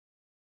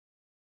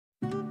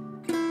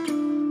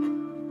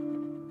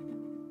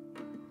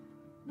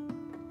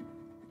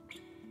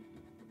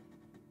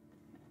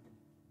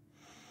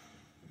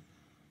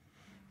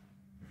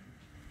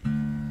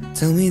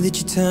Tell me that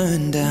you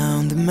turned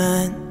down the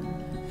man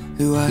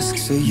who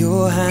asks for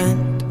your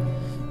hand,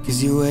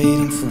 'cause you're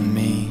waiting for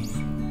me.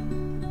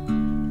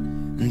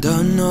 And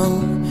I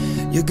know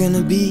you're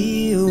gonna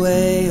be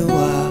away a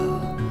while,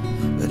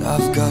 but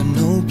I've got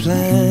no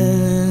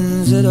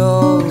plans at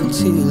all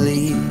to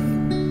leave.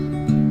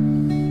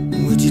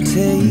 Would you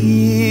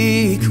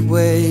take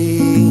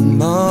away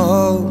my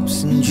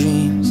hopes and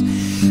dreams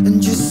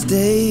and just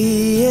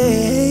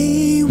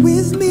stay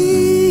with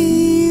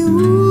me?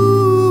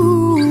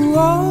 Ooh,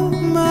 all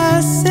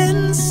my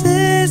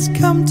senses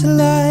come to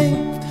life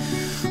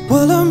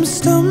while I'm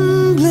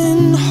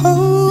stumbling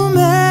home,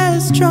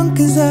 as drunk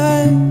as I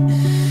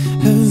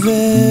have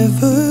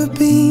ever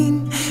been,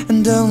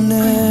 and I'll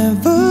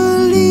never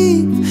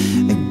leave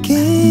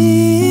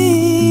again.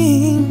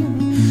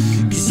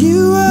 'Cause you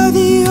are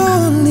the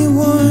only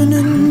one,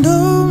 and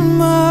all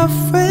my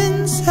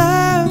friends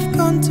have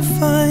gone to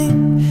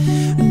find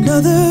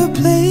another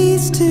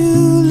place to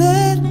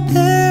let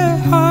their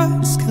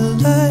hearts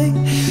collide.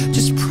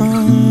 Just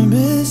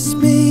promise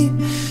me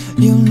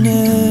you'll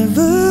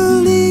never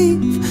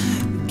leave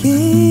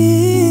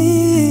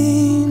again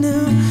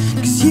now,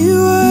 'cause you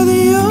are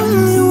the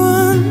only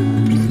one.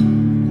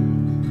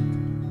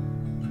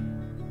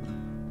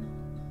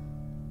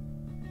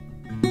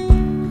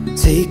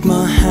 Take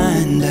my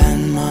hand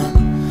and my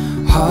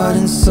heart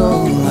and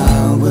soul,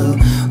 I will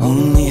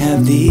only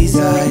have these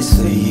eyes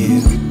for you.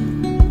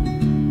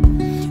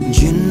 And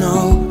you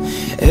know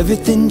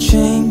everything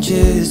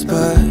changes,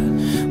 but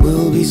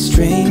we'll be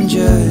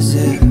strangers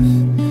if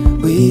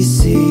we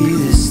see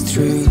this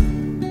through.